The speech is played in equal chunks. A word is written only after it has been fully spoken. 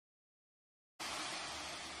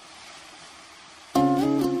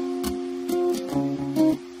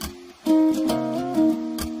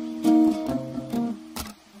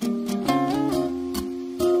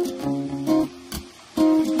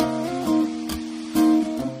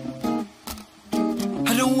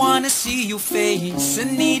don't wanna see your face. I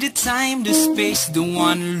need a time to space. Don't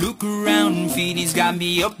wanna look around. Feedy's got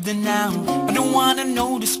me up the now. I don't wanna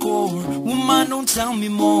know the score. Woman, don't tell me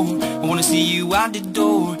more. I wanna see you out the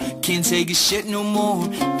door. Can't take a shit no more.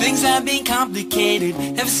 Things have been complicated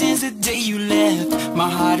ever since the day you left. My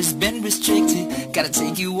heart has been restricted. Gotta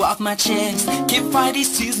take you off my chest. Can't fight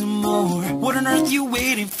these tears no more. What on earth you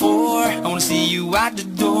waiting for? I wanna see you out the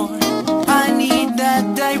door. I need that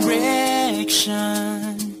direction.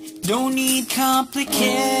 Don't need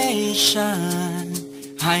complication.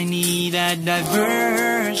 I need that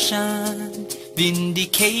diversion.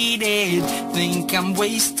 Vindicated, think I'm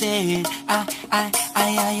wasted.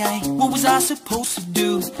 What was I supposed to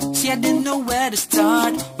do? See, I didn't know where to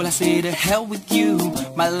start. Well, I say to hell with you.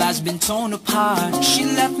 My life's been torn apart. She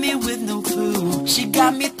left me with no clue. She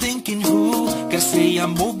got me thinking who? Gotta say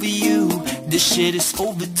I'm over you. This shit is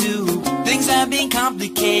overdue. Things have been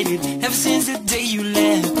complicated ever since the day you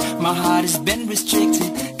left. My heart has been restricted.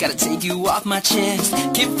 Gotta take you off my chest.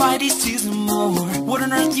 Can't fight these tears no more. What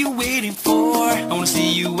on earth you waiting for? I wanna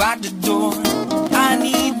see you out the door. I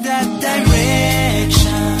need that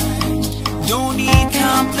direction. Don't need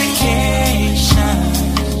complication.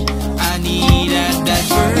 I need that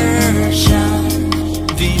diversion.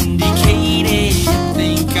 Vindicated,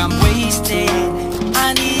 think I'm wasted. I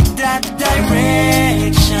need that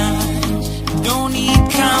direction. Don't need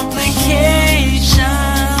complication.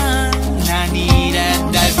 I need that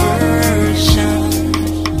diversion.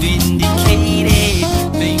 Vindicated,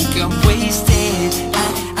 think I'm wasted.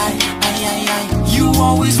 You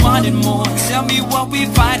always wanted more. Tell me what we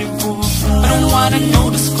fighting for. I don't wanna know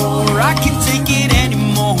the score. I can't take it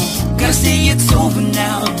anymore. Gotta say it's over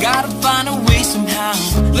now. Gotta find a way somehow.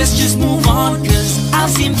 Let's just move on, cause I've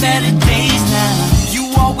seen better days now. You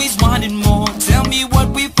always wanted more. Tell me what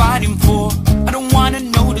we fighting for. I don't wanna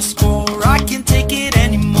know the score. I can't take it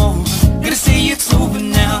anymore. Gotta say it's over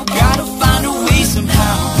now. Gotta find a way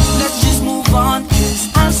somehow. Let's just move on, cause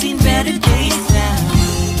I've seen better days now.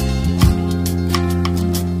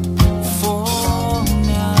 For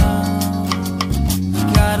now,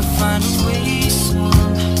 gotta find a way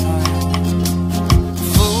somehow.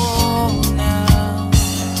 For now,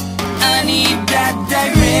 I need that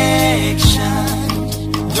direction.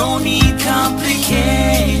 Don't need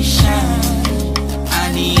complication. I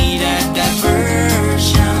need that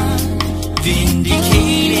diversion.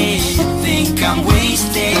 Vindicated, think I'm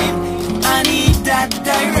wasted. I need that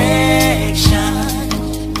direction.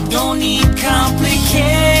 Don't need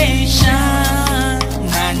complication.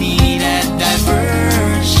 I need that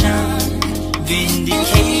diversion.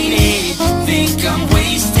 Vindicated, think I'm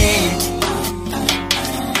wasted.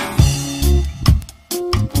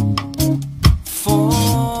 For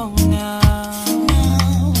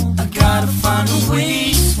now, I gotta find a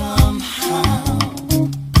way somehow.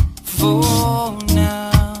 For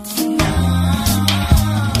now,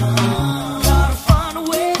 gotta find a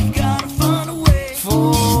way, gotta find a way.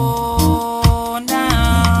 For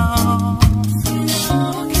now,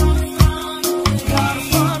 gotta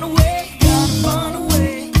find a way, gotta find a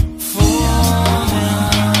way. For now,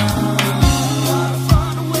 gotta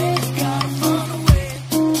find a way, gotta find a way.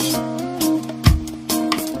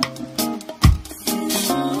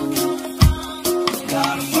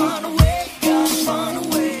 Gotta find a way, gotta find a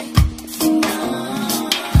way.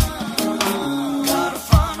 Gotta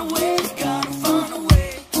find a way, gotta find a way.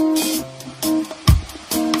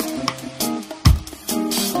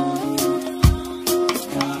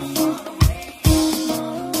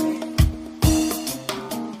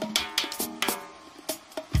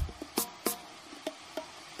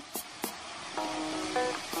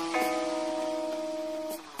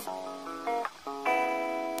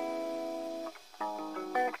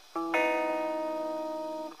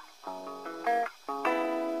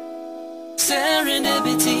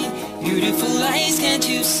 Serendipity, beautiful eyes, can't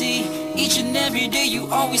you see? Each and every day you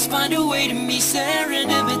always find a way to me.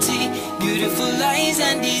 Serendipity, beautiful lies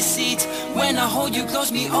and deceit. When I hold you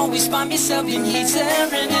close, me always find myself in heat.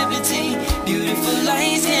 Serendipity, beautiful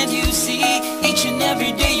lies, can't you see? Each and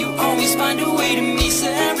every day you always find a way to me.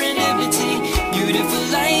 Serendipity, beautiful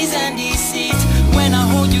lies and deceit. When I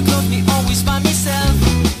hold you close, me always find myself.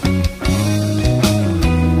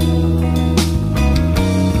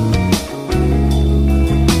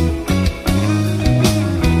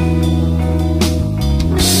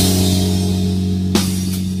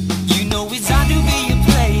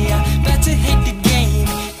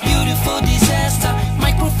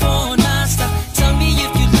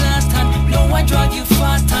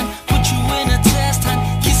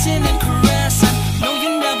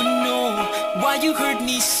 You hurt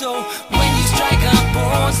me so. When you strike a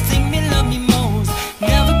pose, think me, love me most.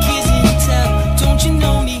 Never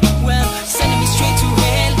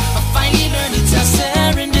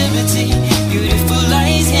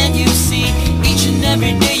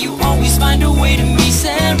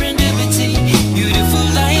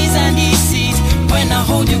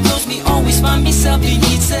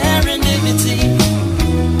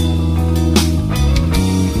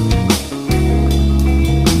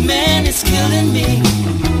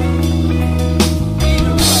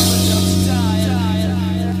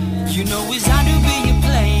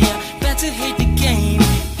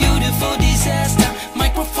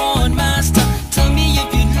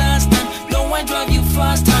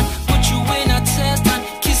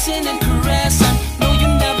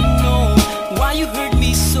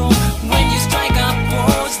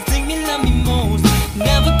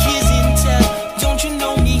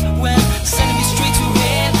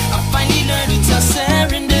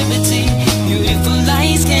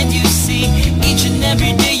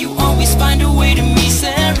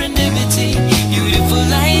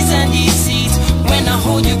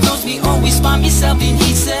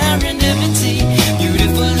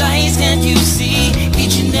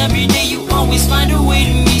every day you always find a way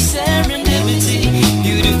to me. Serendipity,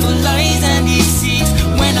 beautiful lies and deceits.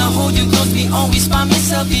 When I hold you close, me always find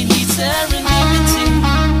myself in need. Serendipity.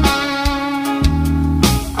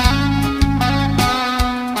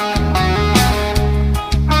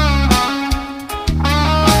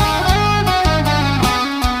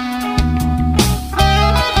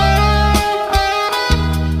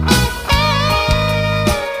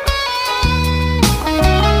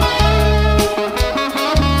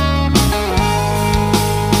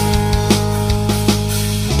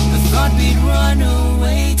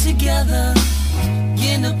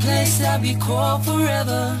 That we call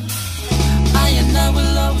forever. I and I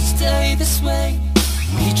will always stay this way,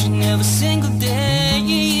 each and every single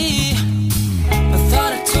day. I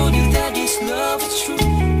thought I told you that this love was true,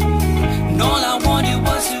 and all I wanted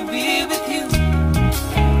was to be with you.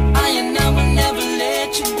 I and I will never let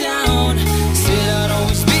you down, said I'd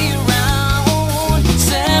always be around.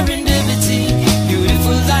 Serendipity,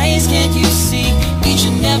 beautiful lies, can't you see? Each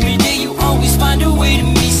and every day you always find a way to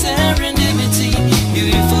me. Serendipity,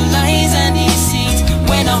 beautiful lies and deceits.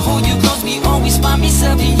 When I hold you close, me always find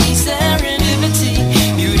myself in need. Serendipity,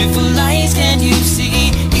 beautiful lies, can't you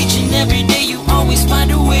see? Each and every day you always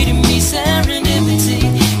find a way to me. Serendipity,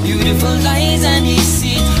 beautiful lies and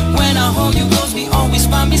deceits. When I hold you close, me always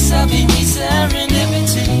find myself in need.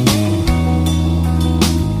 Serendipity.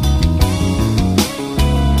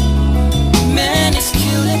 Man, it's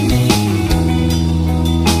killing me.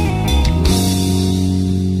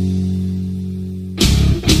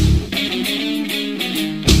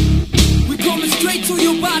 To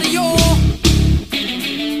your body, yo,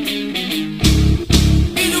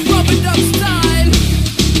 in a rubber duck style.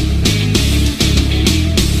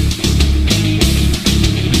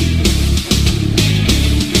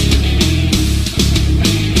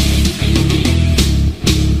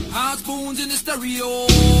 Hot spoons in the stereo.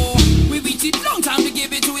 We waited long time to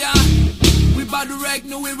give it to ya. We bout to wreck,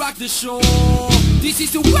 no, we rock the show. This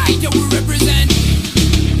is the way that we represent.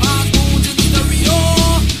 Hot spoons in the stereo.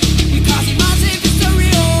 We cause it massive.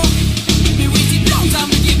 Time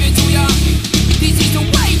to give it to ya. This is the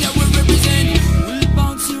way that we represent. We'll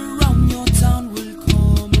bounce around your town, we'll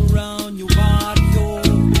come around your body, yo.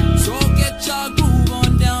 So get your groove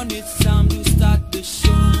on down, it's time to start the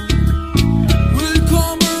show. We'll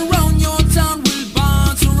come around your town, we'll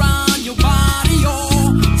bounce around your body, yo.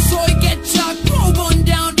 So get your groove on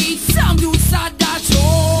down, it's time to start that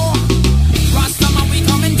show. Rastaman, we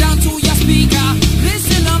coming down to your speaker.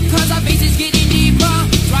 Listen up, cause our bass is getting deeper.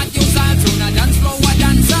 Drag your side to the dance floor.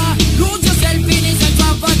 Lose yourself in this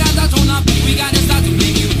extravaganza. Turn up, we gotta start to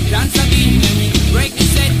make you dance a beat. And we break the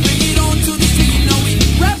set, bring it on to the street. You know we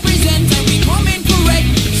represent and we come in correct.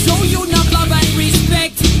 Show you enough love and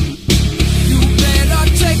respect. You better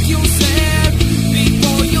check yourself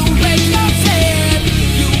before you wreck yourself.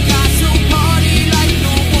 You got to party like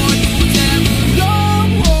no one would ever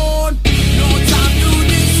know. No time to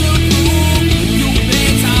disapprove. You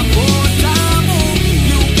better put time on.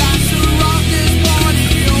 You got to rock this party.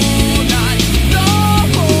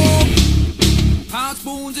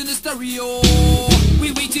 Spoons in the stereo. We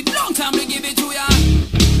waited long time to give it to ya.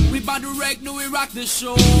 We bout to wreck, no, we rock the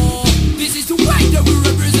show. This is the way that we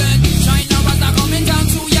represent. China Rasta coming down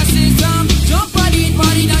to your system. Jump party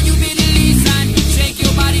down, you feel the listen. Shake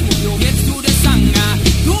your body, move your hips to the song.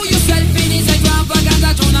 Do yourself in this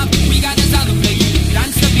extravaganza. Turn up, we got the sound to play.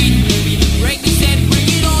 Dance the beat, baby. Break the set, bring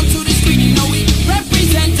it on to the street. You know we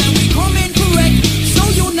represent and we come in correct. Show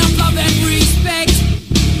you enough love and respect.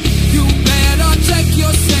 Check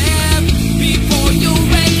yourself before you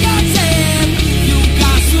wreck yourself. You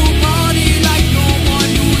got to party like no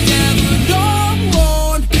one would ever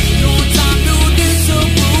know. No time to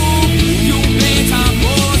disapprove. You better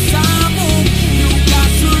put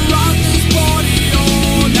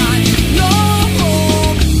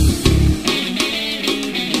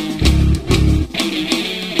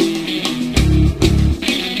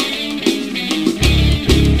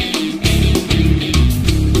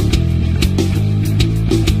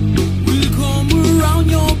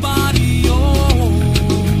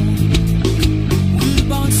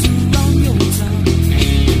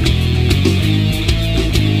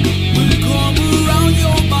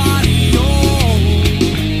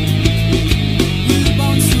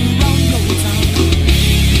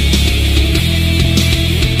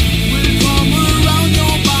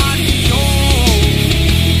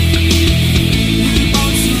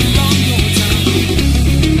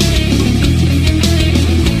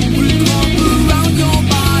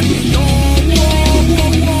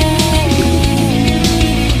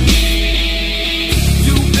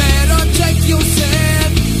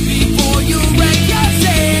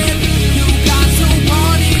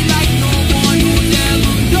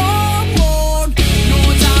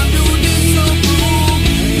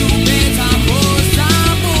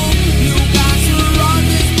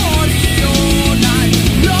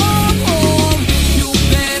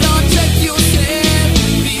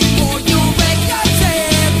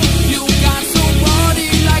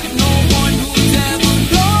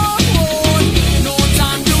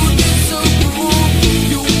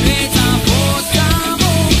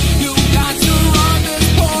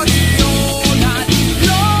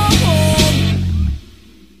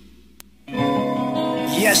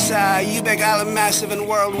Quebec Island Massive and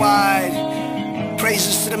worldwide.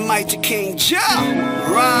 Praises to the mighty King Jah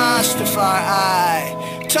Rastafari.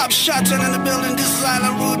 Top shot in the building, this is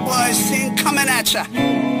Island Rude Boys scene coming at ya.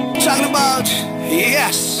 Talking about,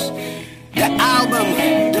 yes, the album,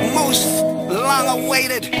 the most long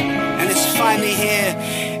awaited, and it's finally here.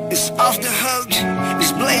 It's off the hook,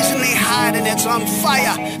 it's blazingly hot and it's on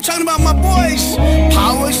fire. Talking about my boys,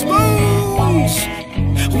 Power Spoons.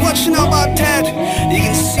 What you know about that? You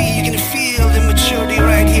can see, you can feel the maturity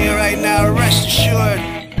right here, right now, rest assured.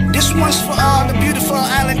 This one's for all the beautiful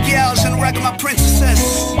island gals and reggae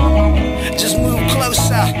princesses. Just move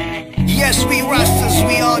closer. Yes, we Rastas,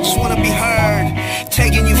 we all just wanna be heard.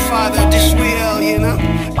 Taking you farther, this real, you know.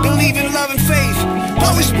 Believe in love and faith.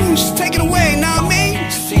 Power Spoons, take it away, now me.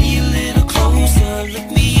 Stay a little closer, look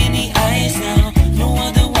me in the eyes now. No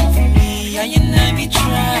other one for me, I and I be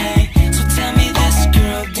try. So tell me this,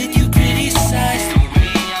 girl, did you criticize?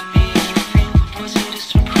 Was it a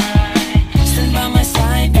surprise? Stand by my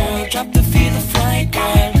side, girl, drop the feel of fright,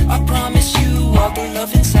 girl. I promise you all the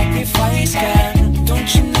love and sacrifice, girl. Don't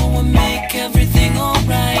you know I make everything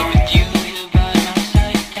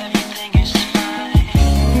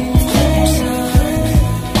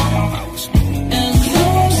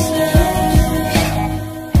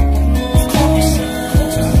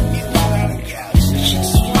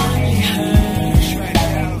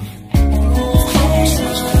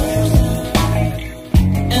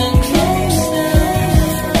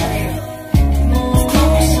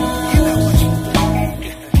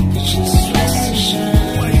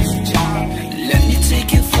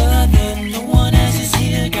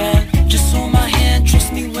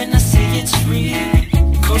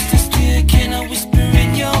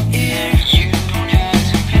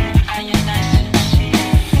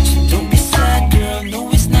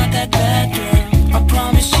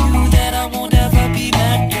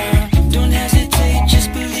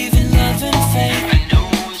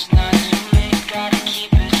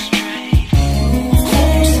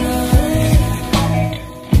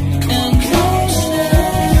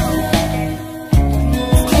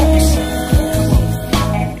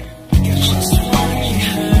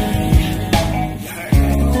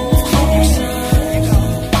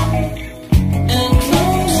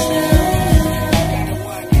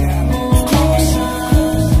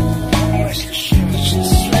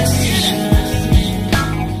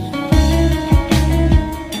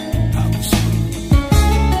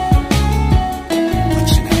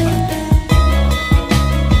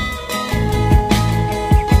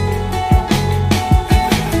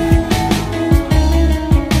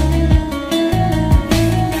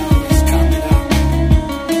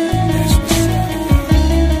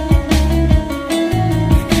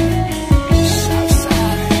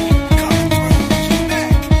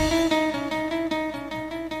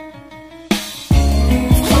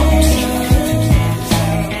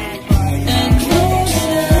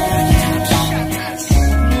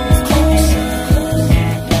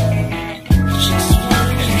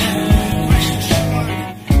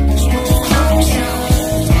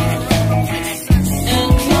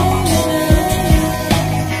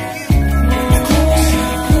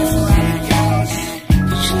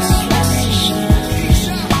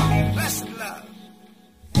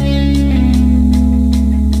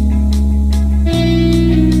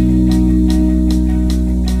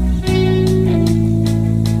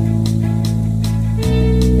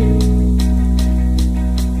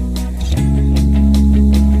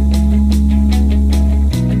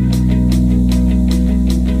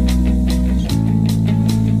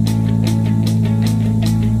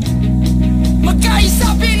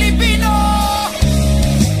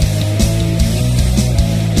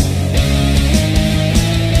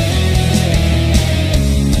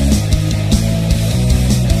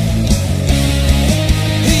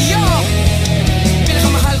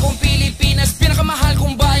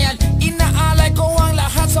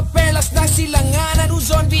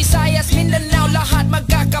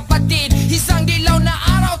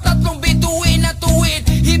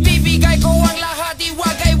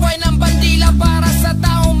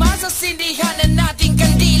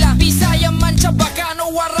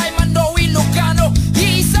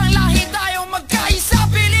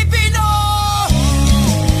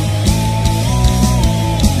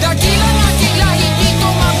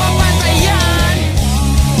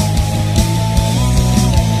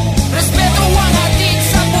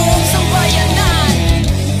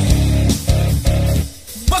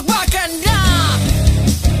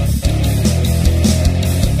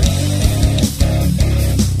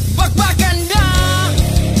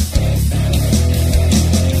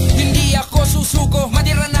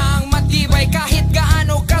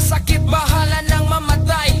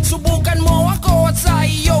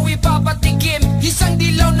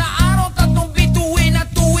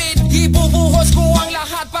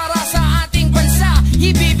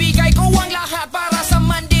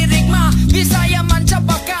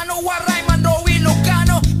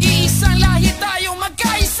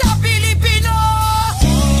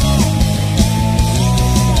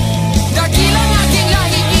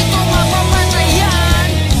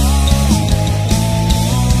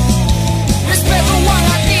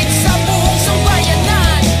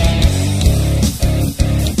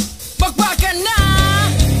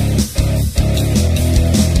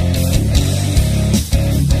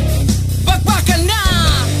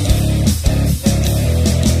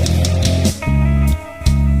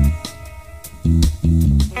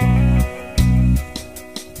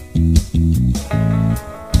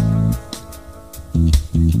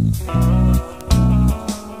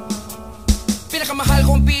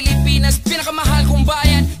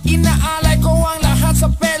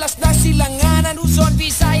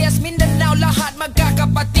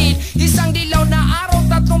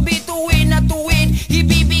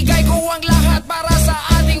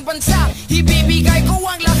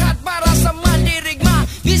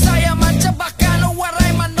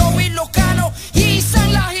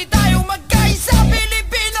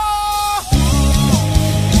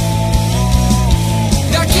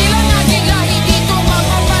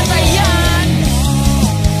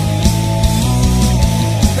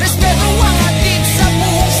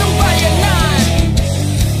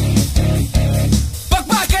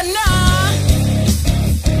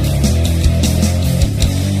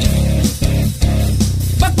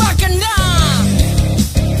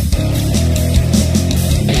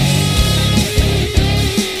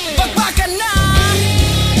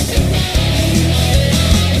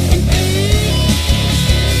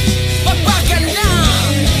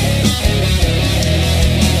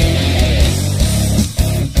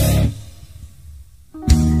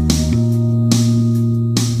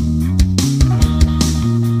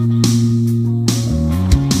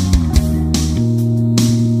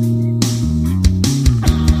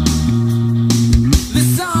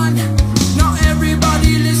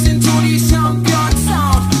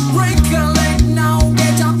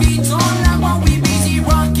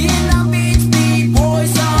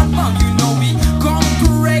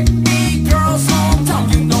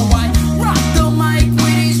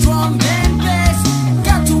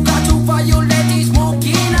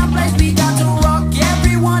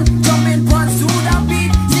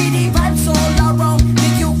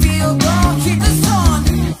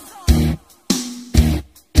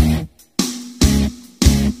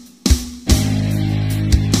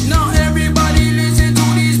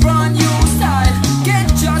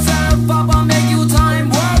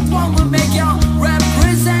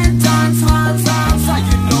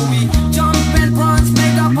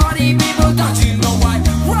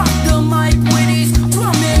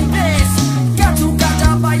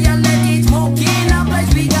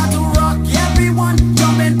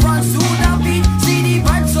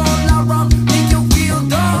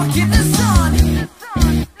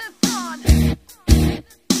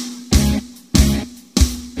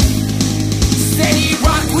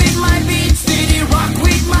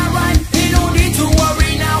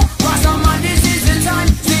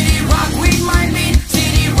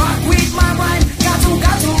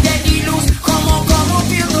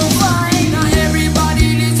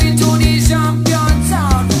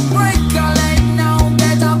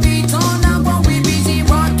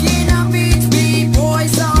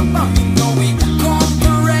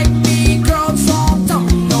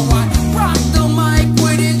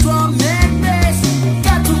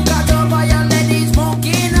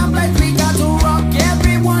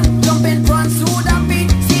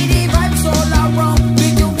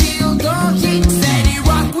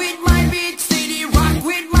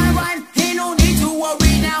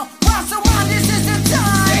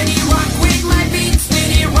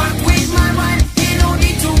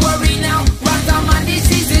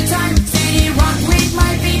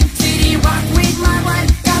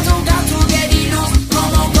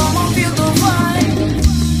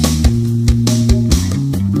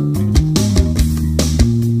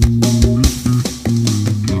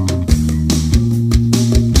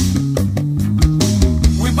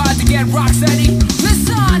steady.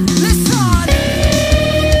 Listen, listen.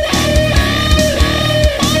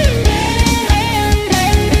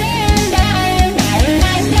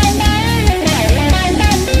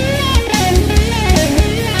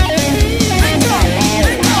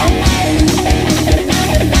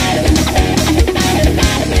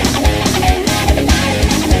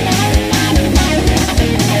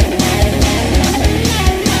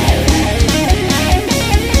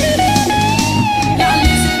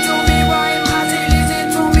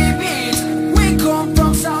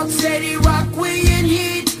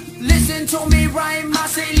 Listen to me rhyme, I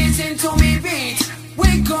say listen to me beat.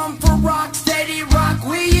 We come from rock, steady rock,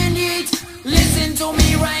 we in heat. Listen to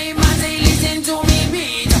me rhyme, I say listen to me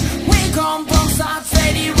beat. We come from south,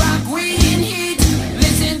 steady rock, we in heat.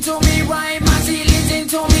 Listen to me rhyme, I say listen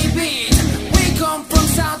to me beat. We come from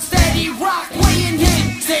south, steady rock, we in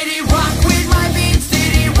heat. Steady rock with my beat,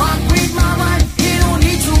 steady rock with my rhyme. You don't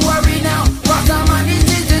need to worry now, rock the man, this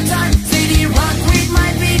is the time. Steady rock with my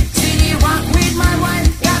beat, steady rock with my rhyme.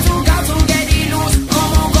 Got to get it loose.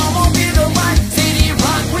 Come on, feel the vibe. Steady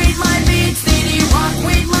rock with my beat, steady rock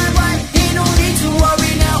with my rhyme. Ain't no need to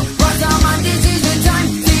worry now. Rasta man, this is the time.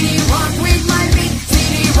 Steady rock with my beat,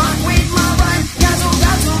 steady rock with my rhyme. Got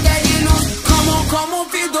to get it loose. Come on,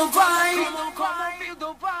 feel the vibe. Come on, feel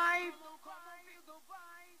the vibe.